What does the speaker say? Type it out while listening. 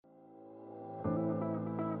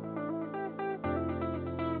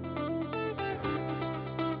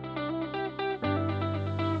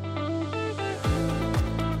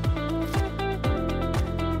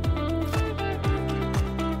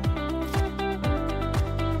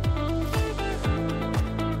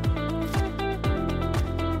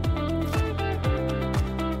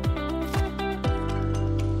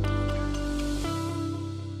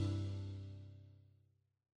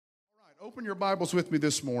your Bibles with me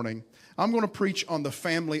this morning, I'm going to preach on the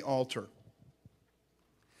family altar.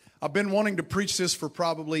 I've been wanting to preach this for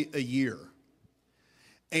probably a year.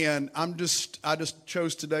 And I just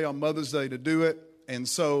chose today on Mother's Day to do it. And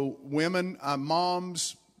so women,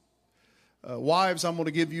 moms, wives, I'm going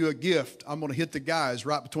to give you a gift. I'm going to hit the guys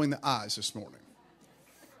right between the eyes this morning.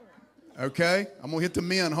 Okay? I'm going to hit the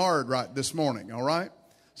men hard right this morning, all right?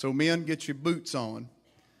 So men, get your boots on.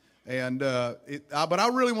 And but I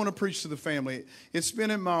really want to preach to the family. It's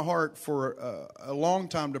been in my heart for a long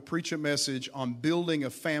time to preach a message on building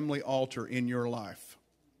a family altar in your life.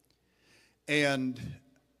 And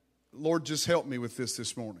Lord, just help me with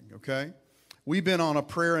this morning, okay? We've been on a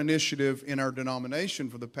prayer initiative in our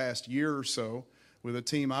denomination for the past year or so with a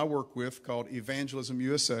team I work with called Evangelism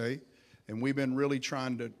USA. And we've been really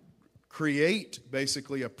trying to create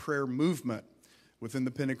basically a prayer movement within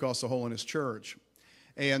the Pentecostal Holiness Church.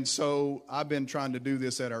 And so I've been trying to do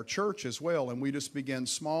this at our church as well. And we just began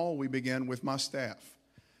small. We began with my staff.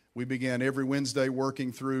 We began every Wednesday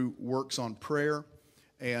working through works on prayer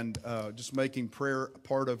and just making prayer a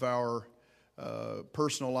part of our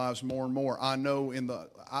personal lives more and more. I know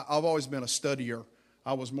I've always been a studier.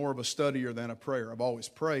 I was more of a studier than a prayer. I've always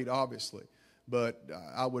prayed, obviously, but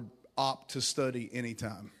I would opt to study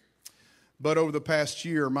anytime. But over the past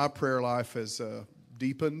year, my prayer life has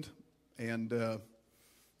deepened, and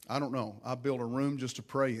I don't know. I built a room just to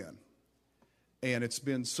pray in, and it's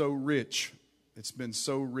been so rich. It's been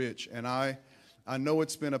so rich, and I know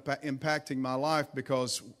it's been impacting my life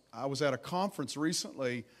because I was at a conference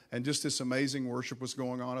recently, and just this amazing worship was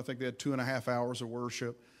going on. I think they had 2.5 hours of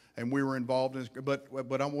worship, and we were involved in it. But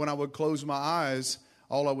when I would close my eyes,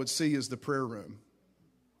 all I would see is the prayer room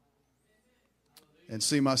and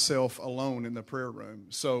see myself alone in the prayer room.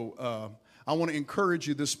 So I want to encourage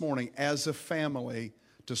you this morning as a family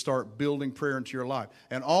to start building prayer into your life.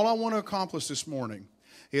 And all I want to accomplish this morning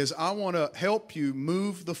is I want to help you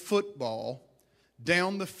move the football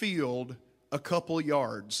down the field a couple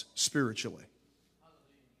yards spiritually.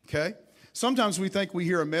 Okay? Sometimes we think we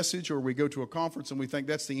hear a message or we go to a conference and we think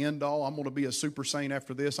that's the end all. I'm going to be a super saint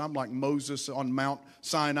after this. I'm like Moses on Mount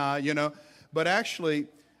Sinai, you know. But actually,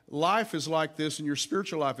 life is like this and your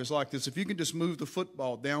spiritual life is like this. If you can just move the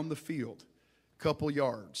football down the field a couple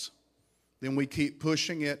yards, then we keep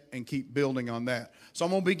pushing it and keep building on that. So I'm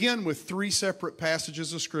going to begin with 3 separate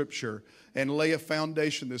passages of Scripture and lay a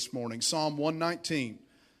foundation this morning. Psalm 119,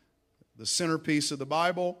 the centerpiece of the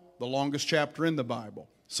Bible, the longest chapter in the Bible.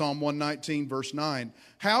 Psalm 119, verse 9.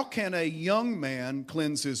 How can a young man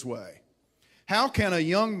cleanse his way? How can a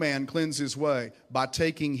young man cleanse his way? By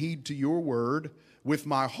taking heed to your word. With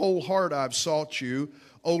my whole heart I've sought you.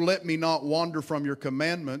 Oh, let me not wander from your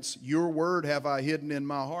commandments. Your word have I hidden in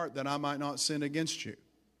my heart that I might not sin against you.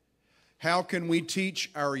 How can we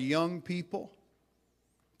teach our young people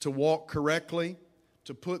to walk correctly,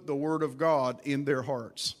 to put the word of God in their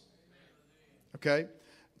hearts? Okay?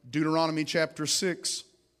 Deuteronomy chapter 6.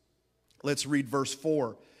 Let's read verse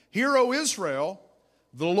 4. Hear, O Israel,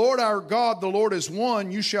 the Lord our God, the Lord is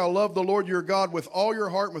one. You shall love the Lord your God with all your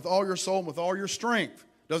heart, with all your soul, and with all your strength.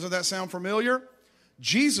 Doesn't that sound familiar?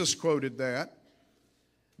 Jesus quoted that.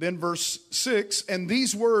 Then verse 6, and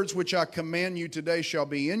these words which I command you today shall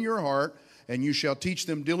be in your heart, and you shall teach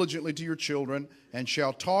them diligently to your children, and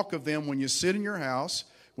shall talk of them when you sit in your house,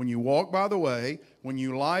 when you walk by the way, when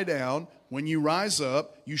you lie down, when you rise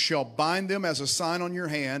up. You shall bind them as a sign on your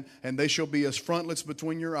hand, and they shall be as frontlets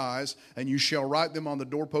between your eyes, and you shall write them on the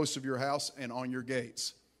doorposts of your house and on your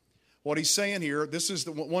gates. What he's saying here, this is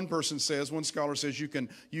what one person says, one scholar says you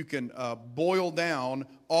can boil down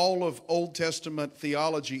all of Old Testament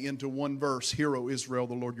theology into one verse. Hear, O Israel,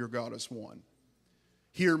 the Lord your God is one.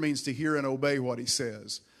 Hear means to hear and obey what he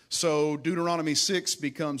says. So Deuteronomy 6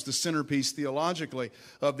 becomes the centerpiece theologically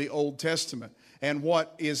of the Old Testament. And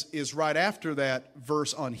what is right after that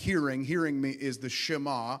verse on hearing is the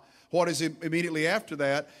Shema. What is immediately after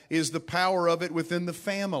that is the power of it within the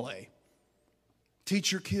family.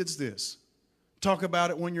 Teach your kids this. Talk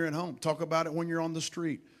about it when you're at home. Talk about it when you're on the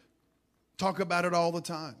street. Talk about it all the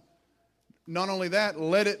time. Not only that,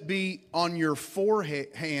 let it be on your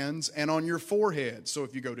hands and on your forehead. So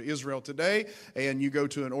if you go to Israel today and you go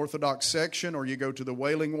to an Orthodox section or you go to the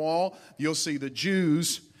Wailing Wall, you'll see the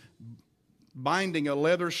Jews binding a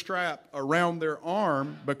leather strap around their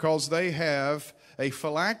arm because they have a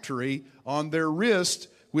phylactery on their wrist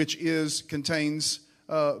which contains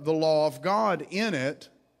the law of God in it,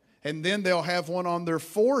 and then they'll have one on their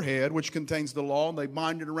forehead which contains the law, and they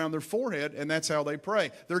bind it around their forehead, and that's how they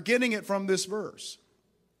pray. They're getting it from this verse,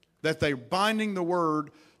 that they're binding the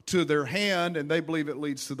word to their hand, and they believe it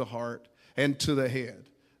leads to the heart and to the head.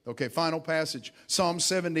 Okay, final passage. Psalm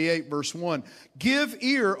 78, verse 1. Give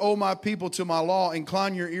ear, O my people, to my law.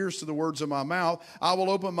 Incline your ears to the words of my mouth. I will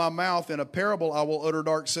open my mouth in a parable. I will utter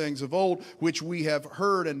dark sayings of old, which we have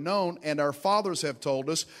heard and known, and our fathers have told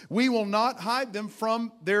us. We will not hide them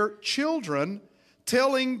from their children,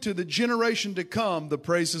 telling to the generation to come the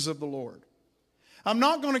praises of the Lord. I'm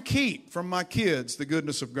not going to keep from my kids the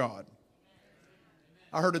goodness of God.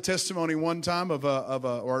 I heard a testimony one time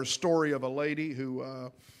or a story of a lady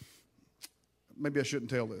who, maybe I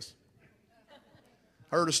shouldn't tell this.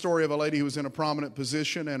 I heard a story of a lady who was in a prominent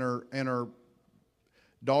position, and her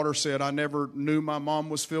daughter said, I never knew my mom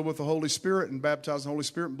was filled with the Holy Spirit and baptized in the Holy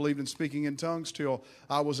Spirit and believed in speaking in tongues till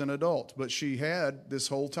I was an adult. But she had this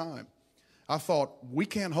whole time. I thought, we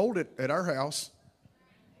can't hold it at our house.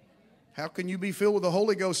 How can you be filled with the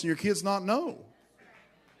Holy Ghost and your kids not know?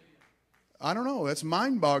 I don't know. That's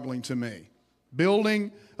mind-boggling to me.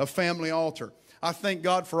 Building a family altar. I thank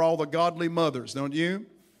God for all the godly mothers, don't you?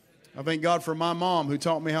 I thank God for my mom who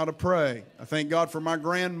taught me how to pray. I thank God for my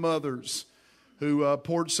grandmothers who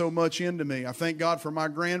poured so much into me. I thank God for my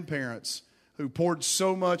grandparents who poured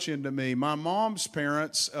so much into me. My mom's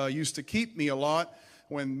parents used to keep me a lot.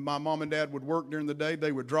 When my mom and dad would work during the day,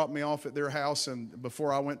 they would drop me off at their house and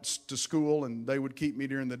before I went to school, and they would keep me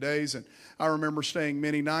during the days. And I remember staying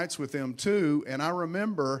many nights with them too. And I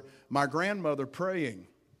remember my grandmother praying.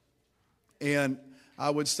 And I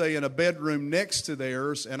would stay in a bedroom next to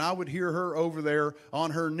theirs, and I would hear her over there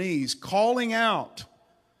on her knees calling out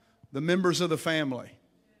the members of the family.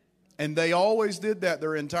 And they always did that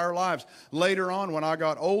their entire lives. Later on, when I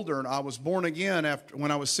got older and I was born again when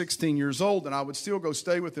I was 16 years old, and I would still go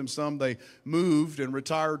stay with them some. They moved and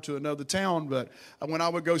retired to another town. But when I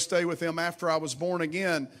would go stay with them after I was born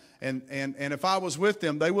again, and if I was with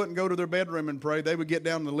them, they wouldn't go to their bedroom and pray. They would get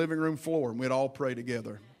down on the living room floor, and we'd all pray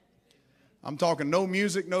together. I'm talking no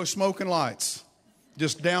music, no smoking lights.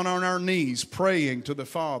 Just down on our knees praying to the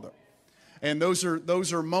Father. And those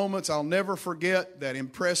are moments I'll never forget that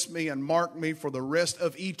impressed me and marked me for the rest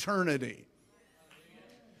of eternity.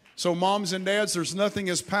 So moms and dads, there's nothing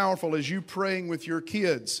as powerful as you praying with your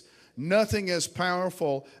kids. Nothing as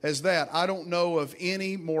powerful as that. I don't know of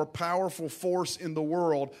any more powerful force in the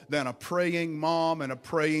world than a praying mom and a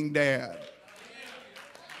praying dad.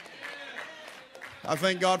 I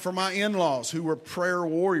thank God for my in-laws who were prayer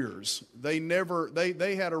warriors. They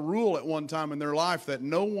had a rule at one time in their life that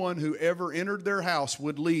no one who ever entered their house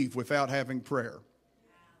would leave without having prayer.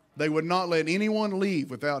 They would not let anyone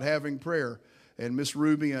leave without having prayer. And Miss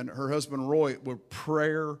Ruby and her husband Roy were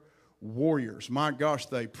prayer warriors. My gosh,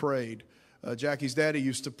 they prayed. Jackie's daddy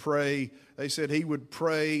used to pray. They said he would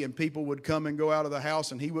pray and people would come and go out of the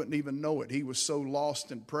house and he wouldn't even know it. He was so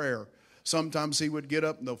lost in prayer. Sometimes he would get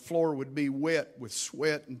up and the floor would be wet with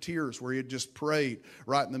sweat and tears where he had just prayed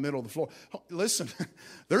right in the middle of the floor. Listen,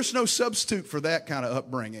 there's no substitute for that kind of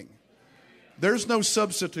upbringing. There's no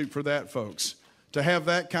substitute for that, folks, to have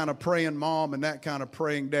that kind of praying mom and that kind of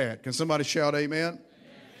praying dad. Can somebody shout amen? Amen.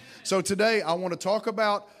 So today I want to talk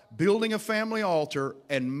about building a family altar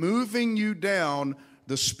and moving you down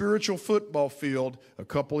the spiritual football field a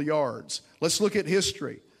couple yards. Let's look at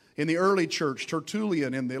history. In the early church,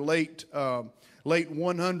 Tertullian in the late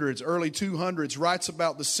 100s, early 200s, writes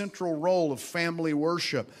about the central role of family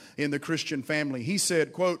worship in the Christian family. He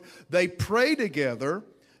said, quote, they pray together,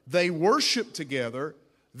 they worship together,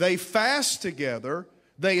 they fast together,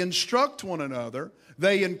 they instruct one another,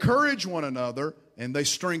 they encourage one another, and they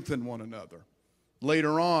strengthen one another.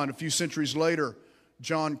 Later on, a few centuries later,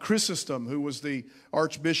 John Chrysostom, who was the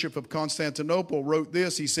Archbishop of Constantinople, wrote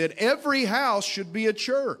this. He said, every house should be a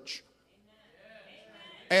church.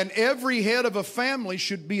 And every head of a family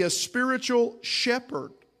should be a spiritual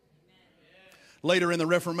shepherd. Later in the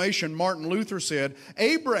Reformation, Martin Luther said,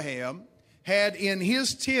 Abraham had in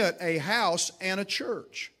his tent a house and a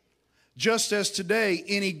church. Just as today,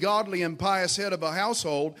 any godly and pious head of a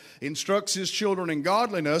household instructs his children in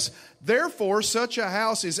godliness, therefore such a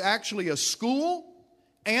house is actually a school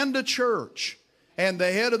and a church, and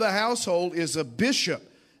the head of the household is a bishop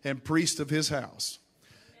and priest of his house.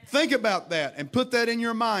 Think about that and put that in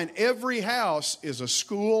your mind. Every house is a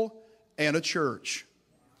school and a church.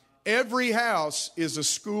 Every house is a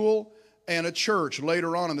school and a church.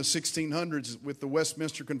 Later on in the 1600s with the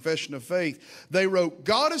Westminster Confession of Faith, they wrote,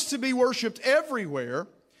 God is to be worshiped everywhere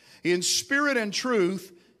in spirit and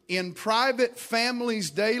truth, in private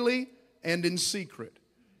families daily and in secret,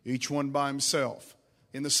 each one by himself.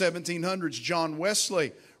 In the 1700s, John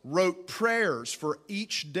Wesley wrote prayers for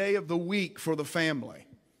each day of the week for the family.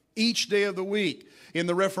 each day of the week. In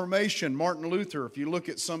the Reformation, Martin Luther, if you look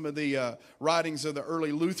at some of the writings of the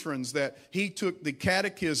early Lutherans, that he took the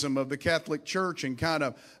catechism of the Catholic Church and kind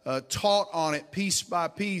of taught on it piece by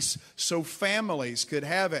piece so families could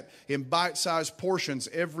have it in bite-sized portions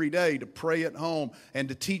every day to pray at home and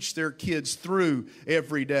to teach their kids through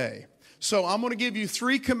every day. So I'm going to give you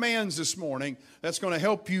 3 commands this morning that's going to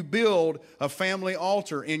help you build a family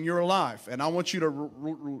altar in your life. And I want you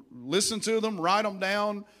to listen to them, write them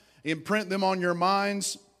down, imprint them on your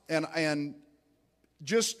minds, and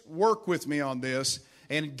just work with me on this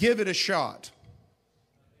and give it a shot.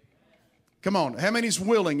 Come on, how many's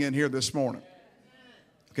willing in here this morning?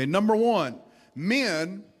 Okay, number 1,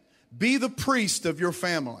 men, be the priest of your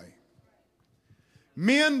family.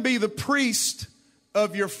 Men, be the priest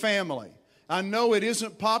of your family. I know it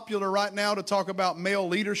isn't popular right now to talk about male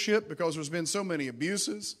leadership because there's been so many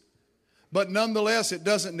abuses, but nonetheless, it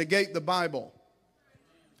doesn't negate the Bible.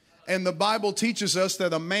 And the Bible teaches us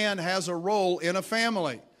that a man has a role in a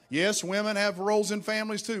family. Yes, women have roles in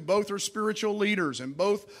families too. Both are spiritual leaders and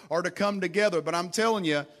both are to come together. But I'm telling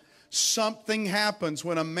you, something happens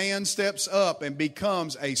when a man steps up and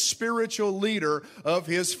becomes a spiritual leader of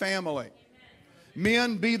his family.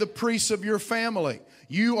 Men, be the priests of your family.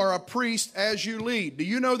 You are a priest as you lead. Do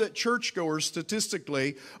you know that churchgoers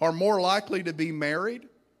statistically are more likely to be married?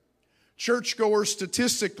 Churchgoers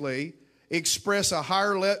statistically express a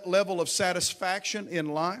higher level of satisfaction in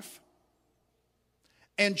life.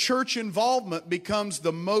 And church involvement becomes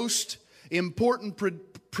the most important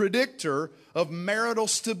predictor of marital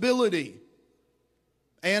stability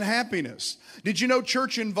and happiness. Did you know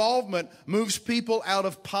church involvement moves people out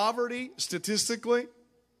of poverty statistically?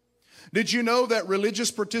 Did you know that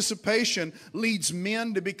religious participation leads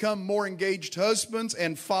men to become more engaged husbands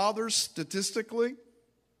and fathers statistically?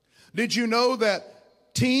 Did you know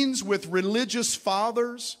that teens with religious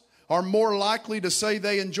fathers are more likely to say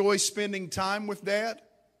they enjoy spending time with dad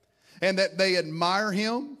and that they admire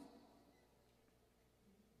him?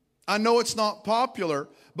 I know it's not popular,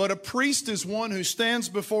 but a priest is one who stands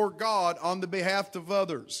before God on the behalf of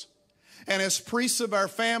others. And as priests of our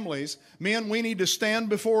families, men, we need to stand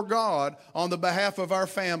before God on the behalf of our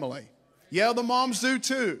family. Yeah, the moms do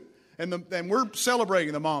too. And we're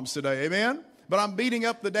celebrating the moms today, amen? But I'm beating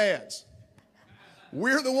up the dads.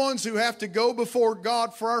 We're the ones who have to go before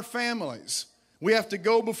God for our families. We have to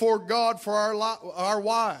go before God for our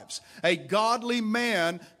wives. A godly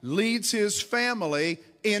man leads his family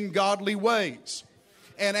in godly ways.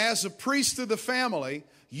 And as a priest of the family,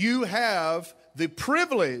 you have the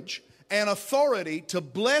privilege and authority to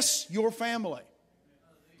bless your family.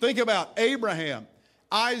 Think about Abraham,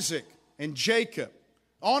 Isaac, and Jacob.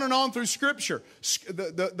 On and on through Scripture.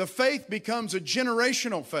 The faith becomes a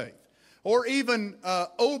generational faith. Or even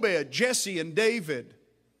Obed, Jesse, and David.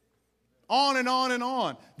 On and on and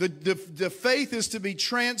on. The faith is to be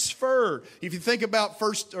transferred. If you think about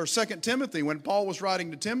 1st or 2nd Timothy, when Paul was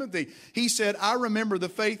writing to Timothy, he said, I remember the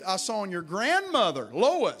faith I saw in your grandmother,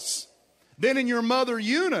 Lois, then in your mother,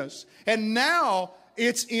 Eunice, and now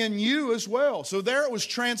it's in you as well. So there it was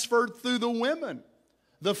transferred through the women.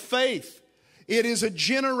 The faith. It is a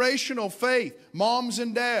generational faith. Moms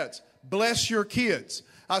and dads, bless your kids.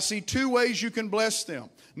 I see 2 ways you can bless them.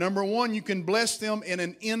 Number 1, you can bless them in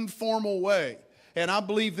an informal way. And I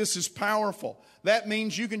believe this is powerful. That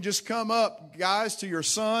means you can just come up, guys, to your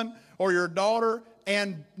son or your daughter,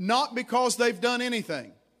 and not because they've done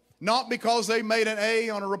anything. Not because they made an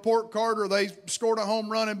A on a report card or they scored a home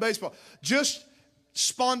run in baseball. Just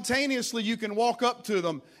spontaneously you can walk up to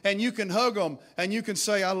them and you can hug them and you can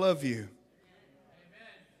say, I love you.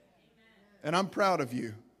 And I'm proud of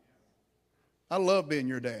you. I love being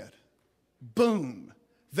your dad. Boom.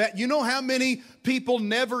 That, you know how many people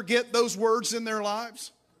never get those words in their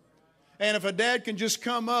lives? And if a dad can just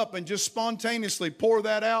come up and just spontaneously pour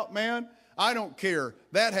that out, man, I don't care.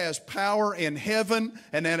 That has power in heaven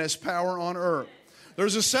and that has power on earth.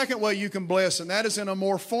 There's a second way you can bless, and that is in a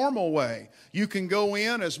more formal way. You can go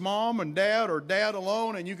in as mom and dad or dad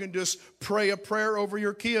alone, and you can just pray a prayer over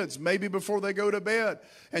your kids, maybe before they go to bed,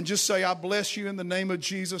 and just say, I bless you in the name of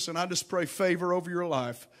Jesus, and I just pray favor over your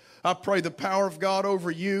life. I pray the power of God over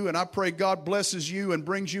you, and I pray God blesses you and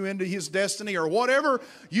brings you into His destiny, or whatever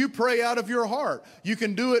you pray out of your heart. You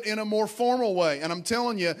can do it in a more formal way, and I'm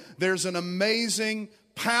telling you, there's an amazing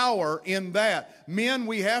power in that. Men,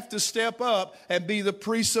 we have to step up and be the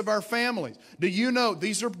priests of our families. Do you know,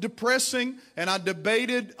 these are depressing, and I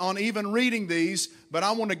debated on even reading these, but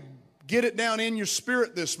I want to get it down in your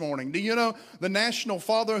spirit this morning. Do you know the National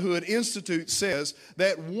Fatherhood Institute says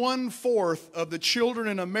that 1/4 of the children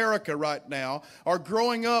in America right now are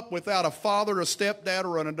growing up without a father, a stepdad,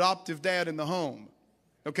 or an adoptive dad in the home.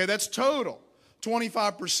 Okay, that's total,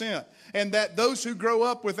 25%. And that those who grow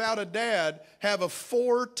up without a dad have a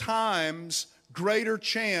 4 times greater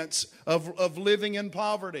chance of living in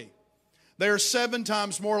poverty. They are 7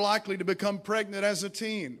 times more likely to become pregnant as a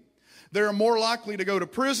teen. They're more likely to go to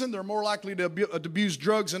prison. They're more likely to abuse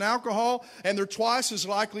drugs and alcohol. And they're twice as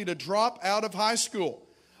likely to drop out of high school.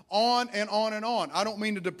 On and on and on. I don't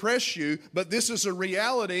mean to depress you, but this is a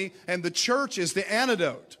reality, and the church is the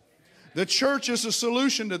antidote. The church is a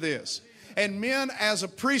solution to this. And men, as a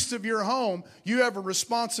priest of your home, you have a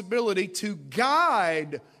responsibility to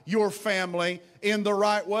guide your family in the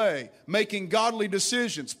right way, making godly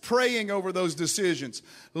decisions, praying over those decisions,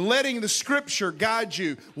 letting the Scripture guide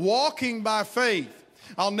you, walking by faith.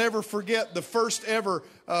 I'll never forget the first ever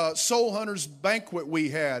Soul Hunters banquet we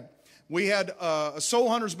had. We had a Soul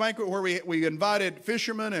Hunters banquet where we invited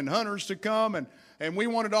fishermen and hunters to come, and we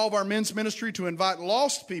wanted all of our men's ministry to invite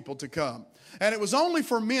lost people to come. And it was only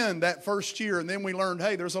for men that first year, and then we learned,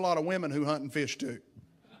 hey, there's a lot of women who hunt and fish too.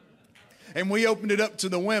 And we opened it up to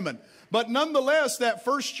the women. But nonetheless, that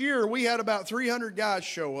first year, we had about 300 guys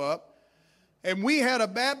show up. And we had a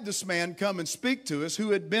Baptist man come and speak to us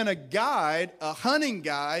who had been a guide, a hunting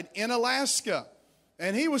guide in Alaska.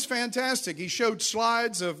 And he was fantastic. He showed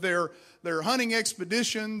slides of their hunting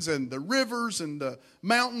expeditions and the rivers and the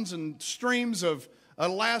mountains and streams of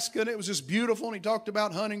Alaska. And it was just beautiful. And he talked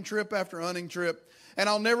about hunting trip after hunting trip. And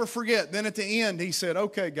I'll never forget, then at the end, he said,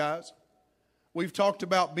 okay, guys, we've talked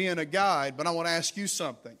about being a guide, but I want to ask you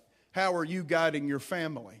something. How are you guiding your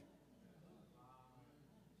family?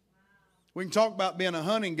 We can talk about being a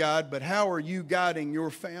hunting guide, but how are you guiding your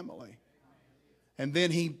family? And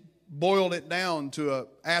then he boiled it down to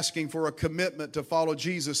asking for a commitment to follow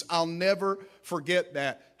Jesus. I'll never forget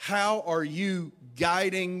that. How are you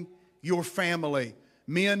guiding your family?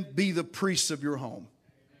 Men, be the priests of your home.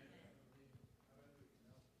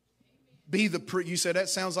 You said that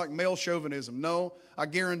sounds like male chauvinism. No, I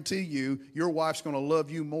guarantee you, your wife's going to love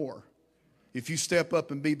you more if you step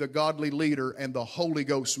up and be the godly leader and the Holy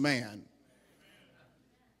Ghost man.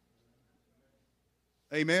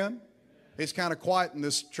 Amen? It's kind of quiet in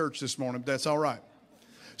this church this morning, but that's all right.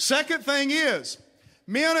 Second thing is,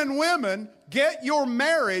 men and women, get your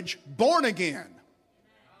marriage born again.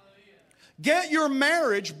 Get your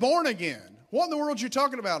marriage born again. What in the world are you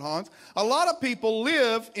talking about, Hans? A lot of people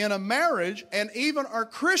live in a marriage and even are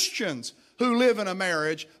Christians who live in a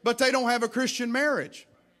marriage, but they don't have a Christian marriage.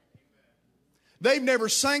 They've never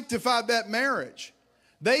sanctified that marriage.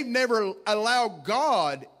 They've never allowed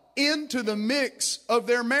God into the mix of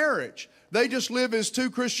their marriage. They just live as two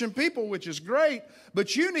Christian people, which is great,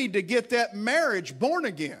 but you need to get that marriage born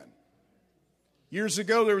again. Years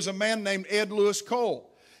ago, there was a man named Ed Lewis Cole.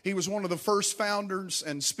 He was one of the first founders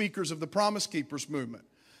and speakers of the Promise Keepers movement.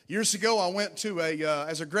 Years ago, I went to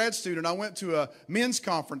as a grad student, I went to a men's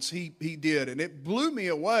conference he did, and it blew me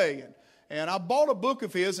away. And I bought a book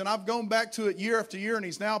of his, and I've gone back to it year after year, and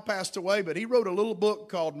he's now passed away, but he wrote a little book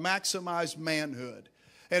called Maximize Manhood.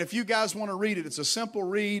 And if you guys want to read it, it's a simple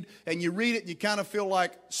read, and you read it, and you kind of feel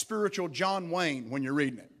like spiritual John Wayne when you're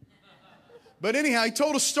reading it. But anyhow, he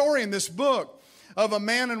told a story in this book of a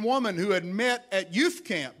man and woman who had met at youth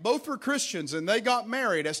camp. Both were Christians, and they got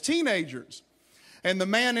married as teenagers. And the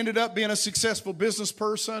man ended up being a successful business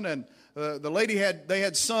person, and the lady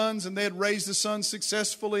had sons, and they had raised the sons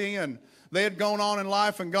successfully, and they had gone on in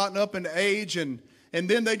life and gotten up into age, and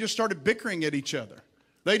then they just started bickering at each other.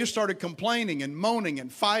 They just started complaining and moaning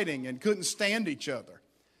and fighting and couldn't stand each other.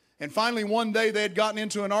 And finally one day they had gotten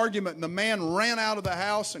into an argument, and the man ran out of the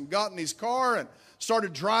house and got in his car and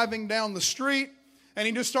started driving down the street. And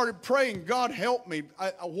he just started praying, God, help me.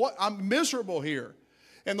 I'm miserable here.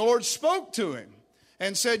 And the Lord spoke to him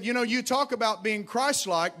and said, you know, you talk about being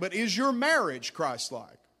Christ-like, but is your marriage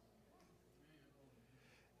Christ-like?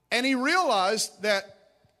 And he realized that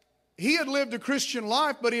he had lived a Christian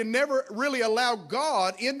life, but he had never really allowed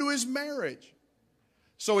God into his marriage.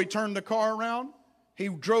 So he turned the car around. He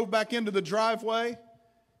drove back into the driveway.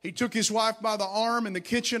 He took his wife by the arm in the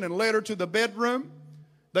kitchen and led her to the bedroom.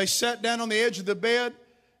 They sat down on the edge of the bed,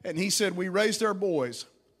 and he said, we raised our boys,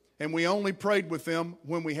 and we only prayed with them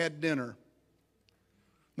when we had dinner.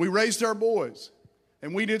 We raised our boys,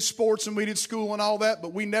 and we did sports and we did school and all that,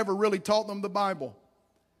 but we never really taught them the Bible.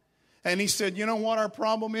 And he said, you know what our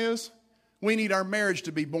problem is? We need our marriage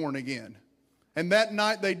to be born again. And that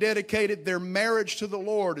night they dedicated their marriage to the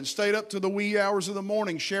Lord and stayed up to the wee hours of the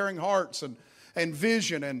morning sharing hearts and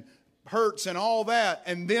vision and hurts and all that.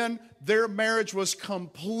 And then their marriage was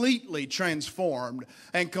completely transformed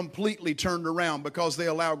and completely turned around because they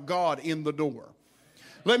allowed God in the door.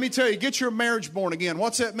 Let me tell you, get your marriage born again.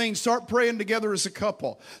 What's that mean? Start praying together as a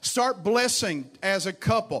couple. Start blessing as a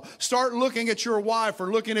couple. Start looking at your wife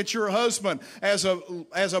or looking at your husband as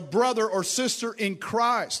a brother or sister in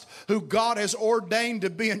Christ who God has ordained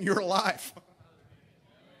to be in your life.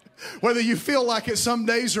 Whether you feel like it some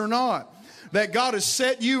days or not. That God has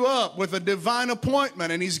set you up with a divine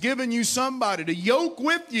appointment and He's given you somebody to yoke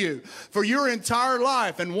with you for your entire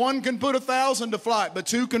life. And one can put 1,000 to flight, but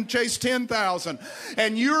two can chase 10,000.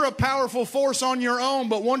 And you're a powerful force on your own,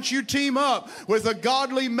 but once you team up with a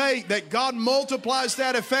godly mate, that God multiplies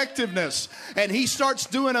that effectiveness and He starts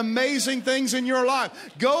doing amazing things in your life.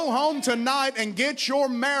 Go home tonight and get your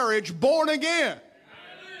marriage born again.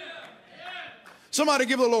 Somebody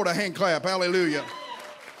give the Lord a hand clap. Hallelujah.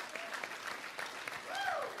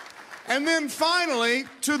 And then finally,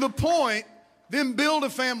 to the point, then build a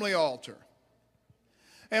family altar.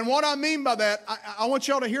 And what I mean by that, I want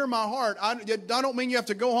y'all to hear my heart. I don't mean you have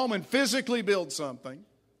to go home and physically build something.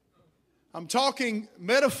 I'm talking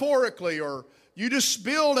metaphorically, or you just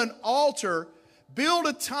build an altar, build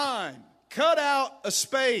a time, cut out a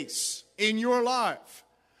space in your life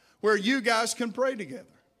where you guys can pray together.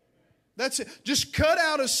 That's it. Just cut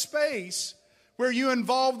out a space where you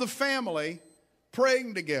involve the family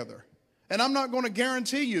praying together. And I'm not going to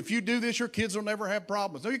guarantee you, if you do this, your kids will never have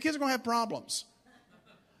problems. No, your kids are going to have problems.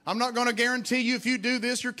 I'm not going to guarantee you, if you do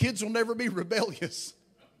this, your kids will never be rebellious.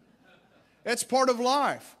 That's part of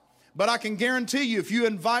life. But I can guarantee you, if you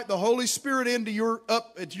invite the Holy Spirit into your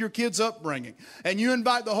kids' upbringing, and you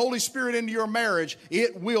invite the Holy Spirit into your marriage,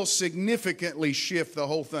 it will significantly shift the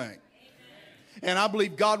whole thing. And I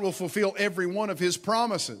believe God will fulfill every one of His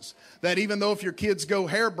promises. That even though if your kids go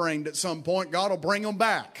harebrained at some point, God will bring them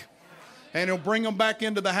back. And He'll bring them back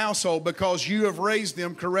into the household because you have raised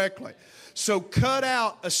them correctly. So cut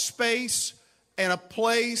out a space and a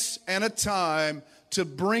place and a time to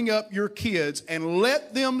bring up your kids and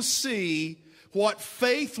let them see what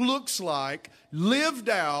faith looks like lived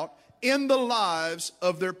out in the lives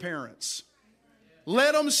of their parents.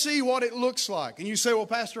 Let them see what it looks like. And you say, well,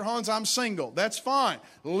 Pastor Hans, I'm single. That's fine.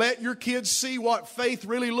 Let your kids see what faith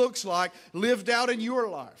really looks like lived out in your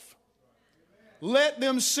life. Let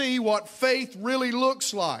them see what faith really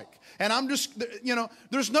looks like. And I'm just,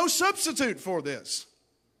 there's no substitute for this.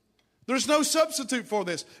 There's no substitute for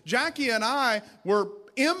this. Jackie and I were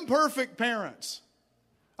imperfect parents.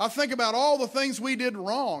 I think about all the things we did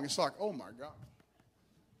wrong. It's like, oh my God.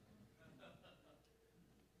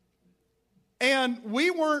 And we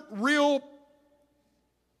weren't real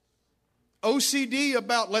OCD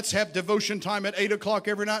about let's have devotion time at 8 o'clock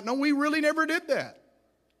every night. No, we really never did that.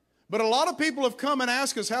 But a lot of people have come and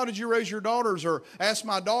asked us, how did you raise your daughters? Or asked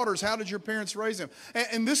my daughters, how did your parents raise them?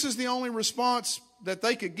 And this is the only response that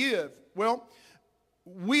they could give. Well,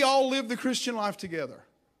 we all lived the Christian life together.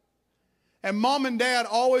 And Mom and Dad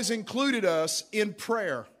always included us in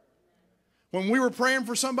prayer. When we were praying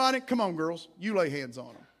for somebody, come on, girls, you lay hands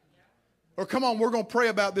on them. Or come on, we're going to pray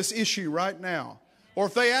about this issue right now. Or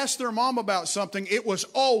if they asked their mom about something, it was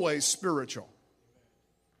always spiritual.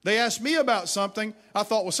 They asked me about something, I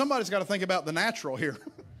thought, well, somebody's got to think about the natural here.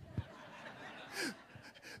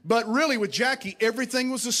 But really with Jackie, everything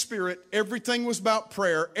was the Spirit, everything was about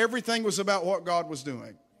prayer, everything was about what God was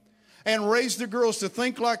doing. And raised the girls to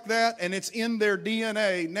think like that, and it's in their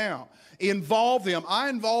DNA now. Involve them. I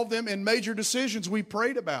involved them in major decisions we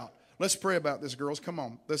prayed about. Let's pray about this, girls. Come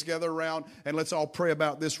on. Let's gather around and let's all pray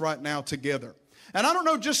about this right now together. And I don't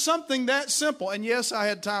know, just something that simple. And yes, I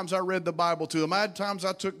had times I read the Bible to them. I had times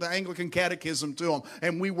I took the Anglican catechism to them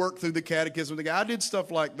and we worked through the catechism together. I did stuff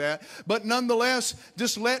like that. But nonetheless,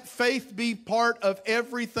 just let faith be part of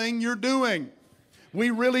everything you're doing. We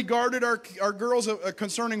really guarded our girls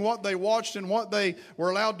concerning what they watched and what they were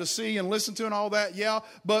allowed to see and listen to and all that, yeah.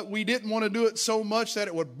 But we didn't want to do it so much that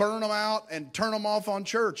it would burn them out and turn them off on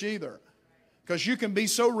church either. Because you can be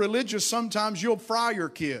so religious, sometimes you'll fry your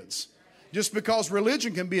kids. Just because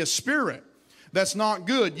religion can be a spirit, that's not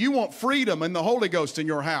good. You want freedom and the Holy Ghost in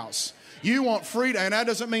your house. You want freedom, and that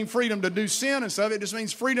doesn't mean freedom to do sin and stuff. It just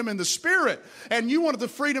means freedom in the Spirit. And you want the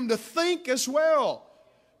freedom to think as well.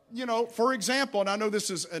 You know, for example, and I know this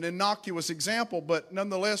is an innocuous example, but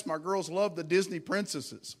nonetheless, my girls love the Disney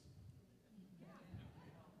princesses.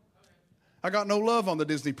 I got no love on the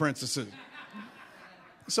Disney princesses.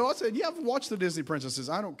 So I said, yeah, I've watched the Disney princesses.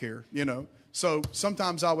 I don't care, you know. So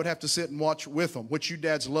sometimes I would have to sit and watch with them, which you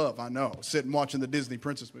dads love, I know, sitting watching the Disney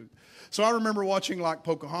princess movie. So I remember watching like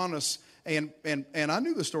Pocahontas, and I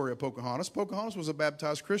knew the story of Pocahontas. Pocahontas was a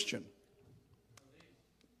baptized Christian.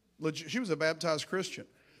 She was a baptized Christian.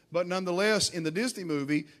 But nonetheless, in the Disney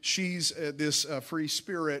movie, she's this free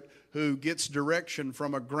spirit who gets direction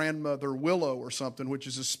from a grandmother Willow or something, which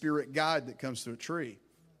is a spirit guide that comes through a tree.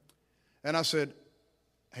 And I said,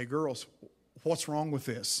 hey, girls, what's wrong with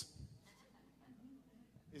this?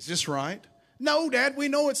 Is this right? No, Dad, we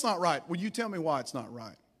know it's not right. Well, you tell me why it's not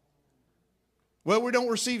right. Well, we don't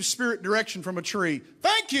receive spirit direction from a tree.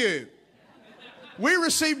 Thank you. We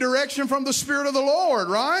receive direction from the Spirit of the Lord,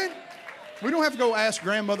 right? We don't have to go ask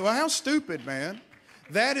grandmother, well, how stupid, man.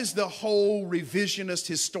 That is the whole revisionist,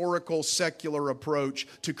 historical, secular approach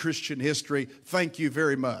to Christian history. Thank you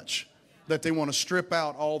very much. That they want to strip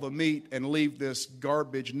out all the meat and leave this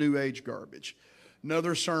garbage, New Age garbage.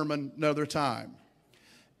 Another sermon, another time.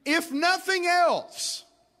 If nothing else,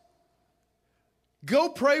 go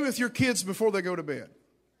pray with your kids before they go to bed.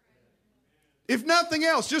 If nothing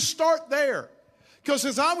else, just start there. Because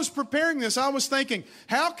as I was preparing this, I was thinking,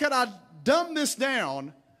 how could I dumb this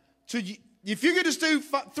down to, if you could just do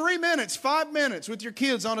 3 minutes, 5 minutes with your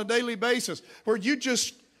kids on a daily basis, where you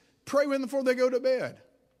just pray with them before they go to bed.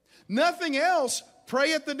 Nothing else,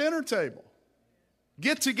 pray at the dinner table.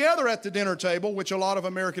 Get together at the dinner table, which a lot of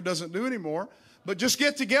America doesn't do anymore, but just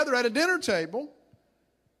get together at a dinner table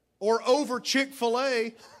or over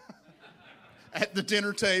Chick-fil-A at the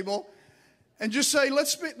dinner table and just say,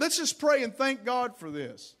 let's just pray and thank God for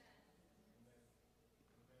this.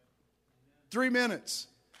 3 minutes.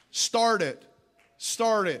 Start it.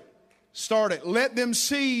 Start it. Start it. Let them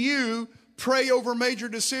see you pray over major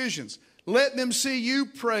decisions. Let them see you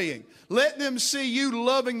praying. Let them see you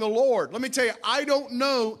loving the Lord. Let me tell you, I don't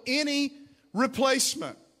know any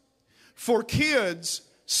replacement for kids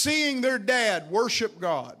seeing their dad worship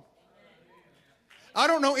God. I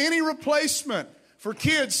don't know any replacement for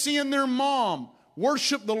kids seeing their mom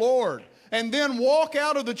worship the Lord and then walk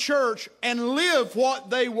out of the church and live what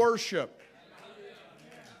they worship.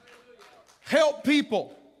 Help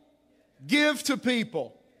people. Give to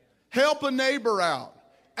people. Help a neighbor out.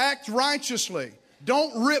 Act righteously.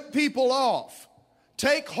 Don't rip people off.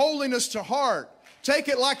 Take holiness to heart. Take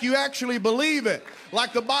it like you actually believe it,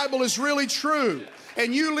 like the Bible is really true.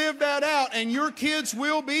 And you live that out, and your kids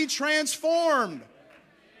will be transformed.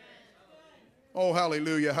 Oh,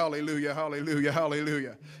 hallelujah, hallelujah, hallelujah,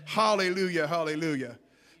 hallelujah. Hallelujah, hallelujah.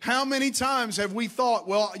 How many times have we thought,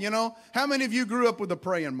 well, you know, how many of you grew up with a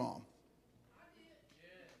praying mom?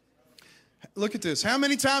 Look at this. How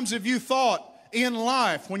many times have you thought in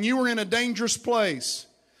life, when you were in a dangerous place,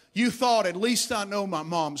 you thought, at least I know my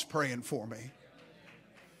mom's praying for me?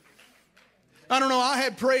 I don't know, I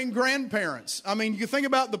had praying grandparents. I mean, you think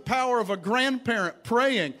about the power of a grandparent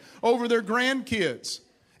praying over their grandkids.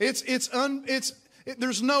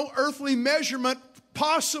 There's no earthly measurement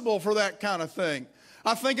possible for that kind of thing.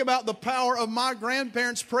 I think about the power of my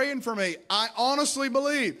grandparents praying for me. I honestly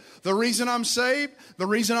believe the reason I'm saved, the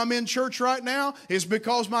reason I'm in church right now is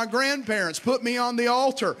because my grandparents put me on the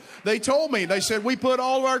altar. They told me, they said, we put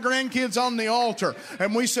all of our grandkids on the altar.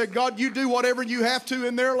 And we said, God, you do whatever you have to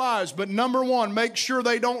in their lives. But number one, make sure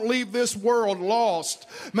they don't leave this world lost.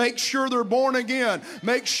 Make sure they're born again.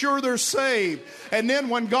 Make sure they're saved. And then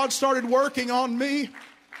when God started working on me,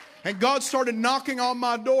 and God started knocking on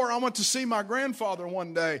my door, I went to see my grandfather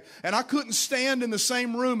one day, and I couldn't stand in the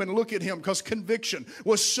same room and look at him because conviction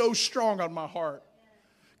was so strong on my heart.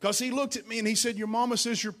 Because he looked at me and he said, your mama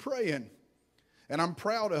says you're praying, and I'm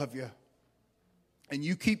proud of you. And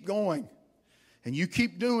you keep going, and you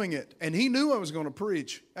keep doing it. And he knew I was going to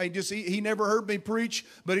preach. He never heard me preach,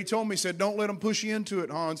 but he told me, he said, don't let them push you into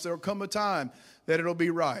it, Hans. There'll come a time that it'll be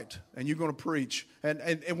right, and you're going to preach.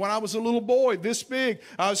 And when I was a little boy, this big,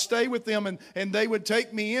 I would stay with them, and they would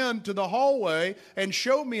take me into the hallway and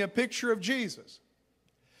show me a picture of Jesus.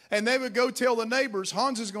 And they would go tell the neighbors,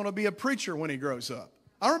 Hans is going to be a preacher when he grows up.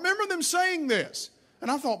 I remember them saying this. And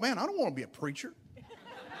I thought, man, I don't want to be a preacher.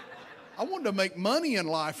 I wanted to make money in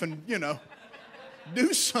life and,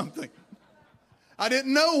 do something. I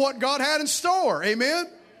didn't know what God had in store. Amen?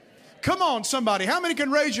 Come on, somebody. How many can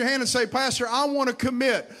raise your hand and say, Pastor, I want to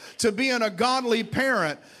commit to being a godly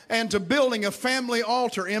parent and to building a family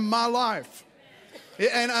altar in my life?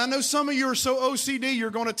 And I know some of you are so OCD, you're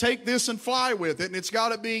going to take this and fly with it. And it's got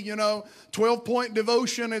to be, 12-point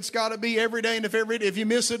devotion. It's got to be every day. And if you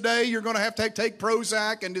miss a day, you're going to have to take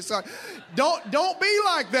Prozac and decide. Don't be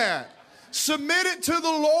like that. Submit it to the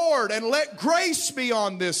Lord and let grace be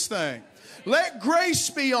on this thing. Let grace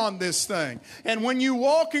be on this thing. And when you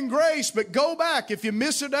walk in grace, but go back. If you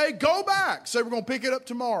miss a day, go back. Say, we're going to pick it up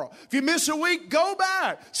tomorrow. If you miss a week, go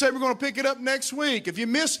back. Say, we're going to pick it up next week. If you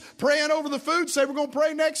miss praying over the food, say, we're going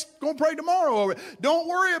to pray tomorrow over it. Don't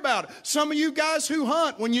worry about it. Some of you guys who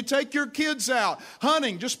hunt, when you take your kids out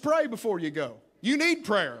hunting, just pray before you go. You need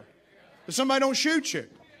prayer. If somebody don't shoot you.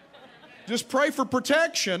 Just pray for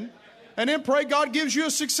protection, and then pray God gives you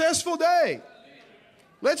a successful day.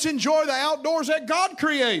 Let's enjoy the outdoors that God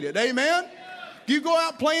created. Amen? You go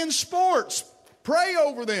out playing sports. Pray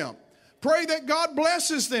over them. Pray that God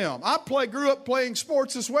blesses them. I grew up playing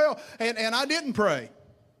sports as well, and I didn't pray.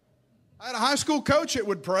 I had a high school coach that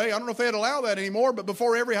would pray. I don't know if they'd allow that anymore, but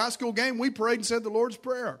before every high school game, we prayed and said the Lord's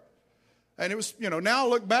Prayer. And it was, now I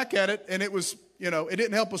look back at it, and it was, it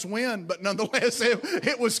didn't help us win, but nonetheless,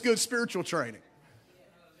 it was good spiritual training.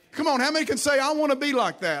 Come on, how many can say, I want to be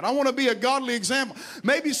like that? I want to be a godly example.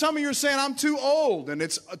 Maybe some of you are saying, I'm too old, and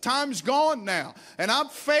time's gone now, and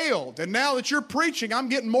I've failed, and now that you're preaching, I'm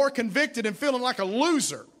getting more convicted and feeling like a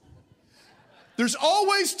loser. There's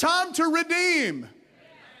always time to redeem.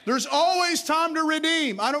 There's always time to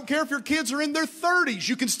redeem. I don't care if your kids are in their 30s.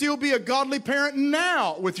 You can still be a godly parent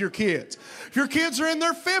now with your kids. If your kids are in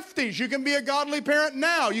their 50s, you can be a godly parent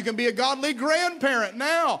now. You can be a godly grandparent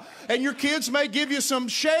now. And your kids may give you some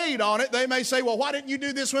shade on it. They may say, well, why didn't you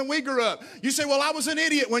do this when we grew up? You say, well, I was an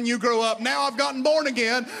idiot when you grew up. Now I've gotten born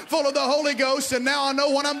again, full of the Holy Ghost, and now I know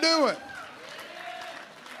what I'm doing.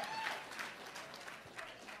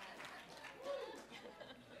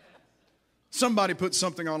 Somebody put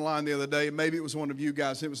something online the other day. Maybe it was one of you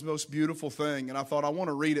guys. It was the most beautiful thing. And I thought, I want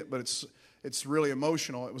to read it, but it's really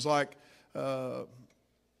emotional. It was like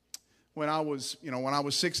when I was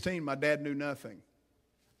 16, my dad knew nothing.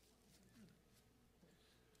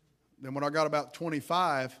 Then when I got about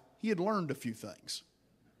 25, he had learned a few things.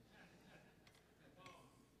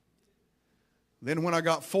 Then when I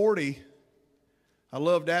got 40, I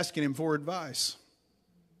loved asking him for advice.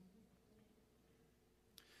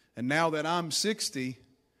 And now that I'm 60,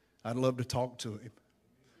 I'd love to talk to him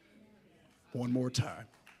one more time.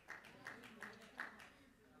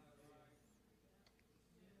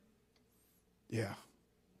 Yeah.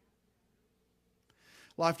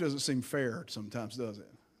 Life doesn't seem fair sometimes, does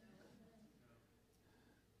it?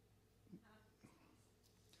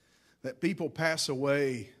 That people pass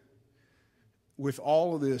away with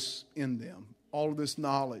all of this in them, all of this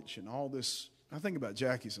knowledge and all this. I think about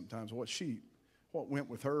Jackie sometimes, what went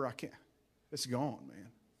with her, it's gone, man.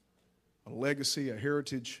 A legacy, a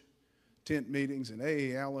heritage, tent meetings, and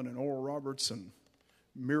A. Allen and Oral Roberts, and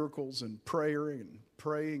miracles and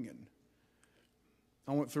praying. And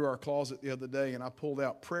I went through our closet the other day, and I pulled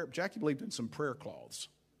out prayer. Jackie believed in some prayer cloths.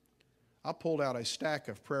 I pulled out a stack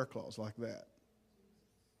of prayer cloths like that.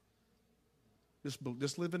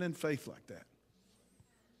 Just living in faith like that.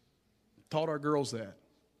 Taught our girls that.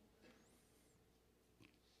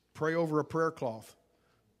 Pray over a prayer cloth.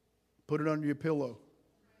 Put it under your pillow.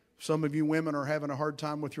 Some of you women are having a hard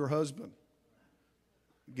time with your husband.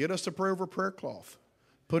 Get us to pray over a prayer cloth.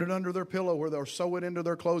 Put it under their pillow where they'll sew it into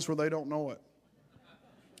their clothes where they don't know it.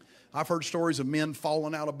 I've heard stories of men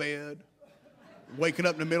falling out of bed, waking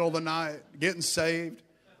up in the middle of the night, getting saved.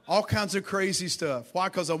 All kinds of crazy stuff. Why?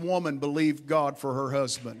 Because a woman believed God for her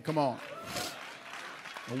husband. Come on.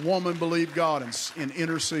 A woman believed God and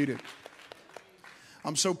interceded.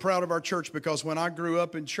 I'm so proud of our church because when I grew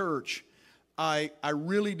up in church, I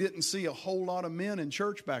really didn't see a whole lot of men in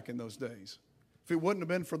church back in those days. If it wouldn't have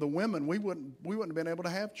been for the women, we wouldn't have been able to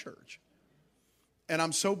have church. And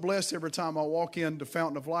I'm so blessed every time I walk into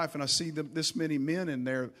Fountain of Life and I see this many men in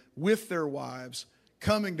there with their wives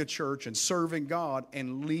coming to church and serving God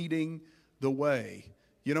and leading the way.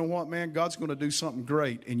 You know what, man? God's going to do something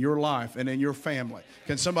great in your life and in your family.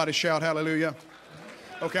 Can somebody shout hallelujah?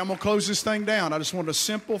 Okay, I'm going to close this thing down. I just want a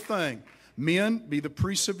simple thing. Men, be the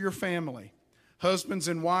priests of your family. Husbands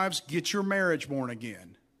and wives, get your marriage born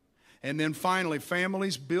again. And then finally,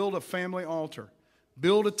 families, build a family altar.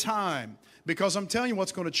 Build a time. Because I'm telling you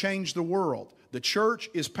what's going to change the world. The church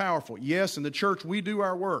is powerful. Yes, in the church, we do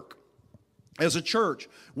our work. As a church,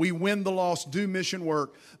 we win the lost, do mission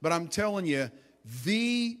work. But I'm telling you,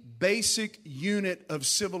 the basic unit of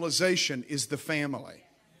civilization is the family.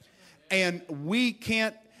 And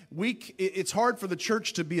it's hard for the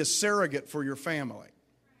church to be a surrogate for your family.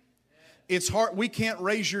 It's hard. We can't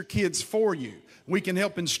raise your kids for you. We can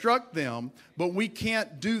help instruct them, but we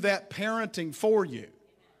can't do that parenting for you.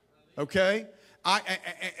 Okay?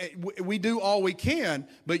 we do all we can,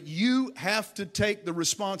 but you have to take the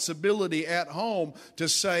responsibility at home to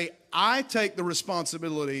say, I take the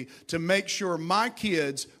responsibility to make sure my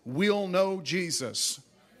kids will know Jesus.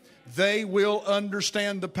 They will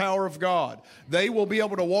understand the power of God. They will be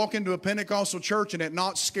able to walk into a Pentecostal church and it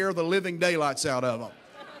not scare the living daylights out of them,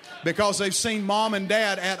 because they've seen mom and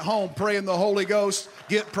dad at home pray in the Holy Ghost,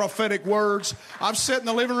 get prophetic words. I've sat in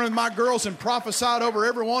the living room with my girls and prophesied over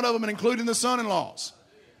every one of them, including the son-in-laws.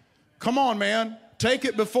 Come on, man. Take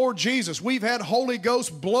it before Jesus. We've had Holy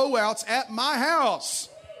Ghost blowouts at my house.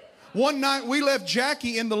 One night we left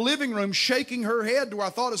Jackie in the living room shaking her head to where I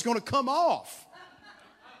thought it was going to come off.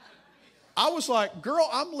 I was like, girl,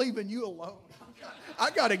 I'm leaving you alone. I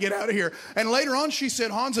got to get out of here. And later on, she said,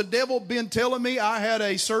 Hans, the devil been telling me I had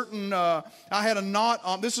a certain, I had a knot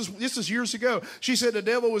on, this is years ago. She said the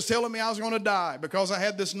devil was telling me I was going to die because I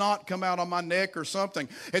had this knot come out on my neck or something.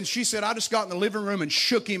 And she said, I just got in the living room and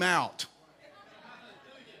shook him out.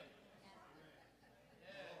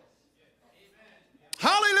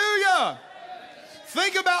 Hallelujah.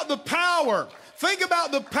 Think about the power. Think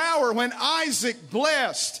about the power when Isaac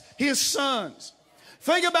blessed his sons.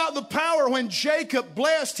 Think about the power when Jacob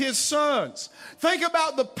blessed his sons. Think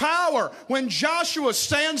about the power when Joshua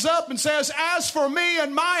stands up and says, as for me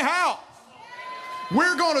and my house,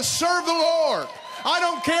 we're going to serve the Lord. I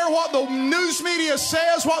don't care what the news media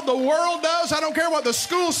says, what the world does. I don't care what the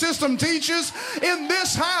school system teaches. In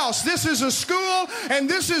this house, this is a school and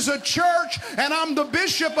this is a church, and I'm the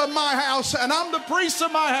bishop of my house and I'm the priest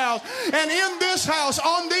of my house. And in this house,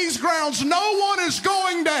 on these grounds, no one is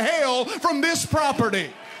going to hell from this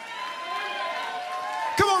property.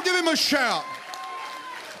 Come on, give him a shout.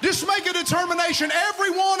 Just make a determination.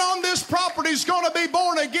 Everyone on this property is going to be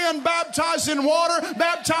born again, baptized in water,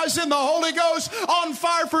 baptized in the Holy Ghost, on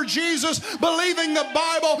fire for Jesus, believing the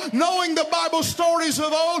Bible, knowing the Bible stories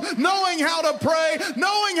of old, knowing how to pray,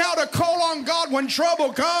 knowing how to call on God when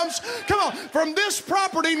trouble comes. Come on, from this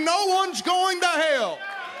property, no one's going to hell.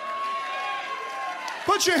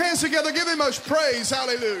 Put your hands together. Give him much praise.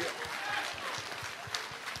 Hallelujah.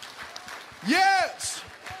 Yes.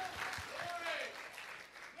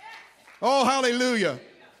 Oh, hallelujah.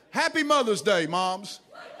 Happy Mother's Day, moms.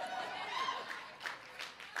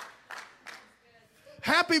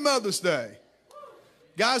 Happy Mother's Day.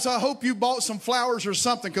 Guys, I hope you bought some flowers or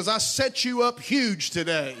something, because I set you up huge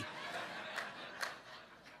today.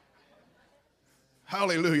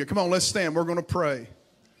 Hallelujah. Come on, let's stand. We're going to pray.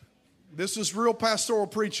 This is real pastoral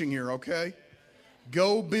preaching here, okay?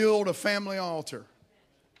 Go build a family altar.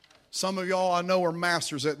 Some of y'all I know are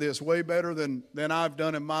masters at this, way better than I've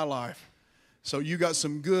done in my life. So you got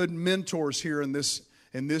some good mentors here in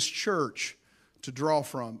this church to draw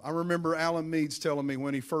from. I remember Alan Meads telling me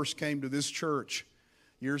when he first came to this church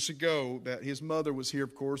years ago that his mother was here,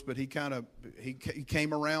 of course, but he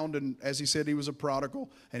came around, and as he said, he was a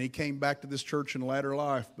prodigal, and he came back to this church in latter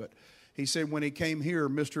life. But he said when he came here,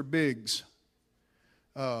 Mr. Biggs,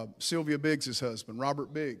 Sylvia Biggs' husband,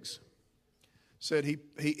 Robert Biggs, said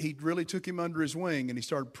he really took him under his wing, and he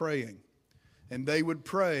started praying. And they would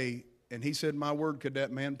pray, and he said, my word, could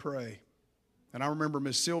that man pray? And I remember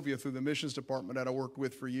Miss Sylvia through the missions department that I worked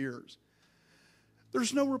with for years.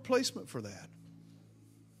 There's no replacement for that.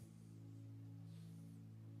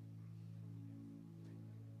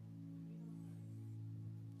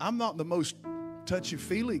 I'm not the most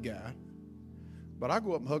touchy-feely guy, but I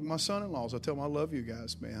go up and hug my son-in-laws. I tell them I love you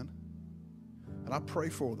guys, man. And I pray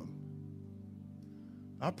for them.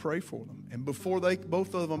 I pray for them. And before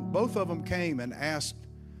both of them came and asked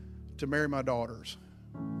to marry my daughters.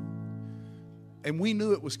 And we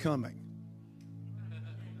knew it was coming.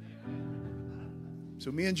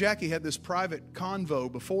 So me and Jackie had this private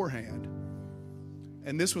convo beforehand.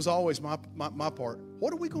 And this was always my part.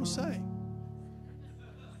 What are we going to say?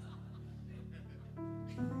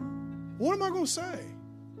 What am I going to say?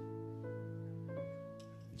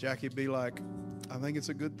 Jackie would be like, I think it's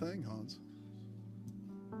a good thing, Hans.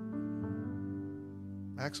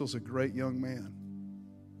 Axel's a great young man.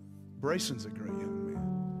 Brayson's a great young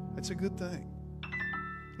man. That's a good thing.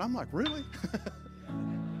 And I'm like, really?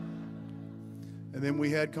 And then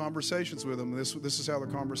we had conversations with them. This is how the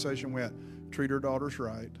conversation went. Treat her daughters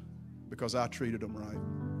right because I treated them right.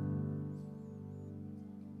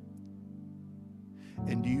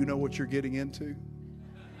 And do you know what you're getting into?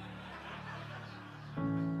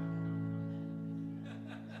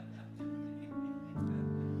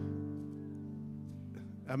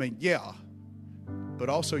 I mean, yeah, but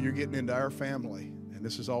also you're getting into our family, and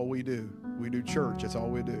this is all we do. We do church. That's all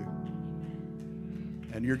we do.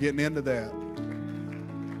 And you're getting into that.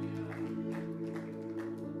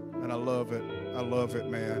 And I love it. I I love it,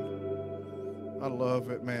 man. I love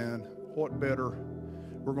it, man. What better?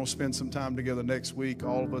 We're going to spend some time together next week,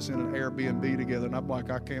 all of us in an Airbnb together. And I'm like,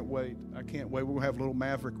 I can't wait. I can't wait. We're going to have little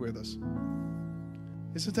Maverick with us.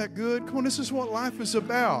 Isn't that good? Come on, this is what life is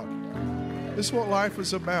about. This is what life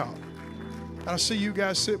is about. I see you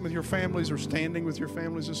guys sitting with your families or standing with your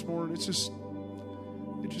families this morning. It's just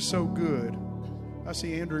so good. I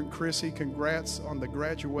see Andrew and Chrissy. Congrats on the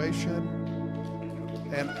graduation.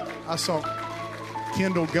 And I saw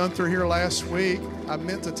Kendall Gunther here last week. I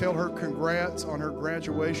meant to tell her congrats on her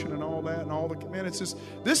graduation and all that and all the, man, it's just,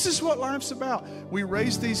 this is what life's about. We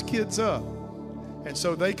raise these kids up, and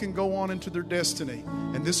so they can go on into their destiny.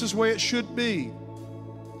 And this is the way it should be.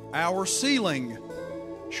 Our ceiling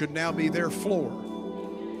should now be their floor.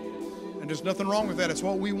 And there's nothing wrong with that. It's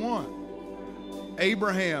what we want.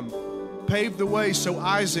 Abraham paved the way so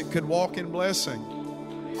Isaac could walk in blessing.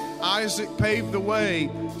 Isaac paved the way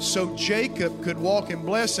so Jacob could walk in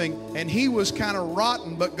blessing, and he was kind of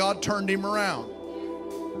rotten, but God turned him around.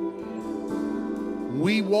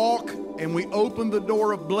 We walk and we open the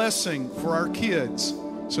door of blessing for our kids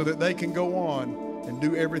so that they can go on and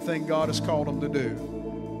do everything God has called them to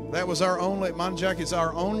do. That was our only, mine, Jackie, it's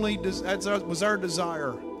our only, that was our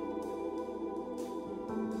desire.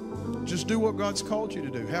 Just do what God's called you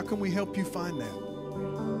to do. How can we help you find that?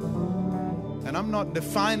 And I'm not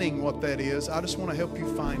defining what that is. I just want to help you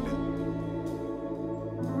find it.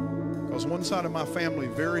 Because one side of my family,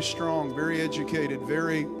 very strong, very educated,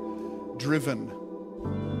 very driven.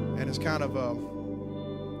 And it's kind of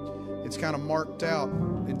marked out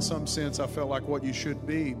in some sense. I felt like what you should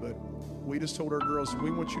be, but we just told our girls,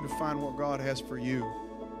 we want you to find what God has for you.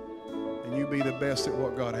 And you be the best at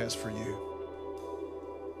what God has for you.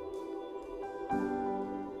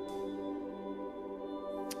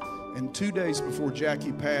 And 2 days before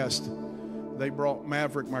Jackie passed, they brought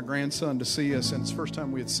Maverick, my grandson, to see us. And it's the first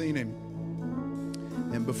time we had seen him.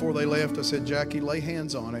 And before they left, I said, Jackie, lay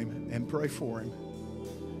hands on him and pray for him.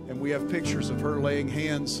 And we have pictures of her laying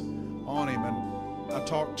hands on him. And I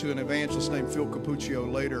talked to an evangelist named Phil Capuccio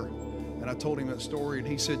later. And I told him that story. And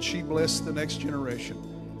he said, she blessed the next generation.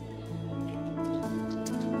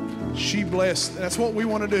 She blessed. That's what we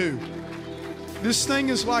want to do. This thing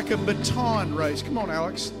is like a baton race. Come on,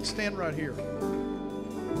 Alex. Stand right here.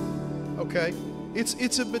 Okay.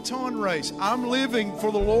 It's a baton race. I'm living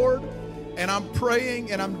for the Lord, and I'm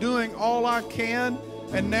praying, and I'm doing all I can,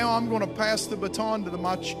 and now I'm going to pass the baton to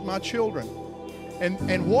my children.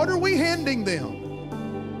 And what are we handing them?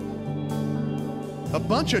 A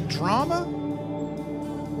bunch of drama?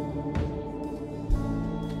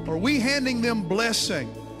 Or are we handing them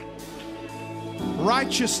blessing,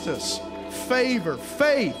 righteousness, favor,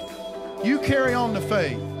 faith? You carry on the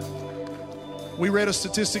faith. We read a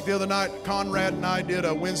statistic the other night. Conrad and I did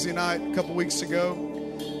a Wednesday night a couple weeks ago,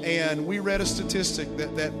 and we read a statistic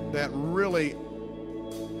that really,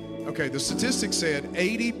 okay, the statistic said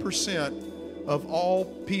 80% of all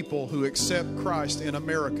people who accept Christ in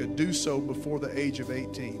America do so before the age of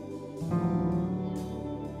 18.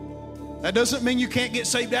 That doesn't mean you can't get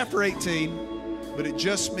saved after 18, but it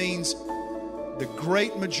just means the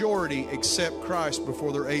great majority accept Christ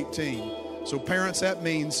before they're 18. So parents, that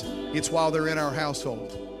means it's while they're in our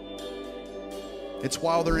household. It's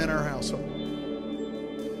while they're in our household.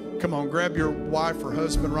 Come on, grab your wife or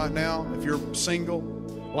husband right now. If you're single,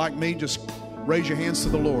 like me, just raise your hands to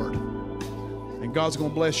the Lord. And God's going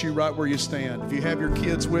to bless you right where you stand. If you have your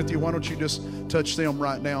kids with you, why don't you just touch them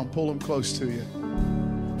right now and pull them close to you.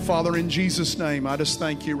 Father, in Jesus' name, I just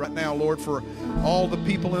thank you right now, Lord, for all the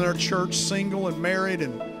people in our church, single and married,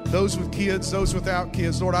 and those with kids, those without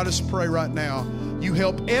kids. Lord, I just pray right now, you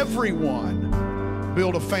help everyone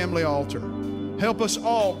build a family altar. Help us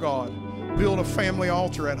all, God, build a family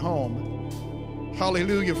altar at home.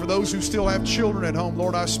 Hallelujah. For those who still have children at home,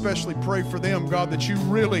 Lord, I especially pray for them, God, that you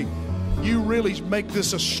really make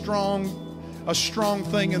this a strong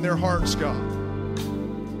thing in their hearts, God.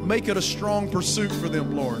 Make it a strong pursuit for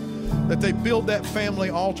them, Lord, that they build that family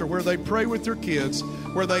altar where they pray with their kids,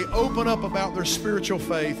 where they open up about their spiritual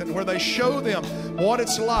faith, and where they show them what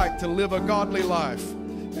it's like to live a godly life.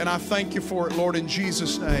 And I thank you for it, Lord, in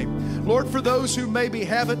Jesus' name. Lord, for those who maybe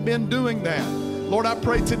haven't been doing that, Lord, I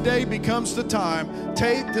pray today becomes the time,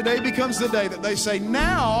 today becomes the day that they say,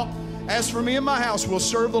 now, as for me and my house, we'll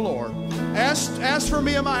serve the Lord. As for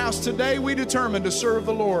me and my house, today we determine to serve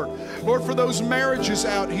the Lord. Lord, for those marriages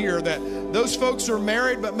out here, that those folks are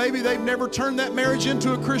married, but maybe they've never turned that marriage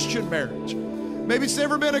into a Christian marriage. Maybe it's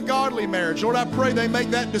never been a godly marriage. Lord, I pray they make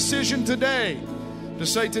that decision today to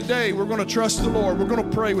say, today we're going to trust the Lord. We're going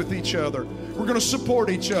to pray with each other. We're We're going to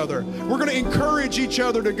support each other. We're going to encourage each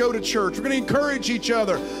other to go to church. We're going to encourage each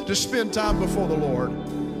other to spend time before the Lord.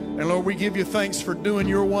 And Lord, we give you thanks for doing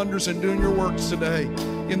your wonders and doing your works today.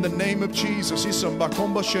 In the name of Jesus. You know, I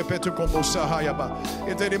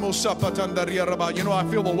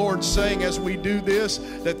feel the Lord saying as we do this,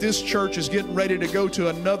 that this church is getting ready to go to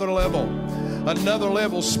another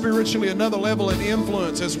level spiritually, another level in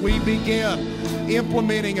influence as we begin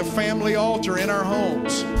implementing a family altar in our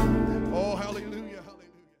homes. Oh, hallelujah,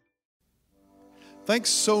 hallelujah. Thanks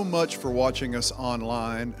so much for watching us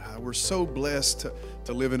online. We're so blessed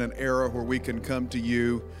to live in an era where we can come to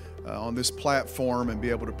you on this platform and be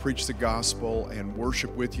able to preach the gospel and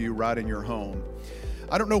worship with you right in your home.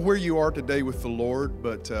 I don't know where you are today with the Lord,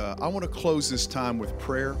 but I want to close this time with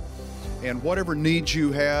prayer. And whatever needs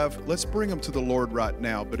you have, let's bring them to the Lord right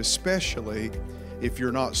now, but especially if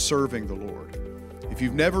you're not serving the Lord. If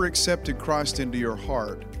you've never accepted Christ into your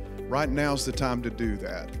heart, right now's the time to do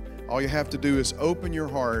that. All you have to do is open your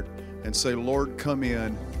heart and say, Lord, come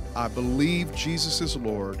in. I believe Jesus is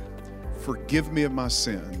Lord. Forgive me of my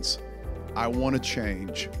sins. I want to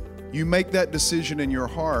change. You make that decision in your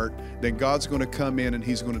heart, then God's going to come in and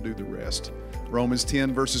He's going to do the rest. Romans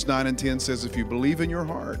 10 verses 9 and 10 says, if you believe in your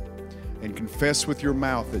heart and confess with your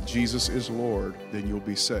mouth that Jesus is Lord, then you'll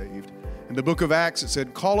be saved. In the book of Acts, it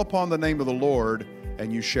said, call upon the name of the Lord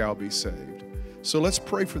and you shall be saved. So let's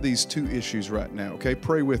pray for these two issues right now, okay?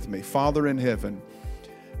 Pray with me. Father in heaven,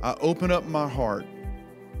 I open up my heart.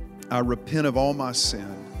 I repent of all my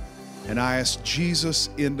sin, and I ask Jesus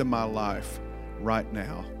into my life right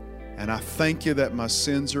now. And I thank you that my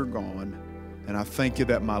sins are gone, and I thank you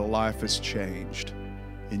that my life has changed.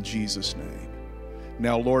 In Jesus' name.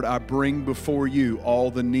 Now, Lord, I bring before you all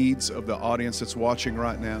the needs of the audience that's watching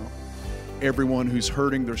right now. Everyone who's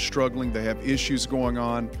hurting, they're struggling, they have issues going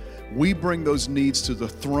on. We bring those needs to the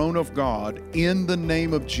throne of God in the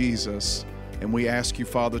name of Jesus, and we ask you,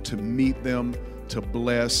 Father, to meet them, to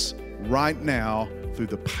bless right now through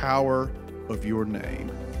the power of your name.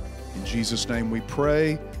 In Jesus' name we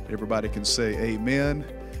pray. Everybody can say amen.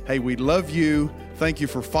 Hey, we love you. Thank you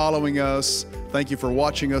for following us. Thank you for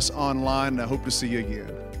watching us online, and I hope to see you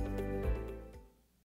again.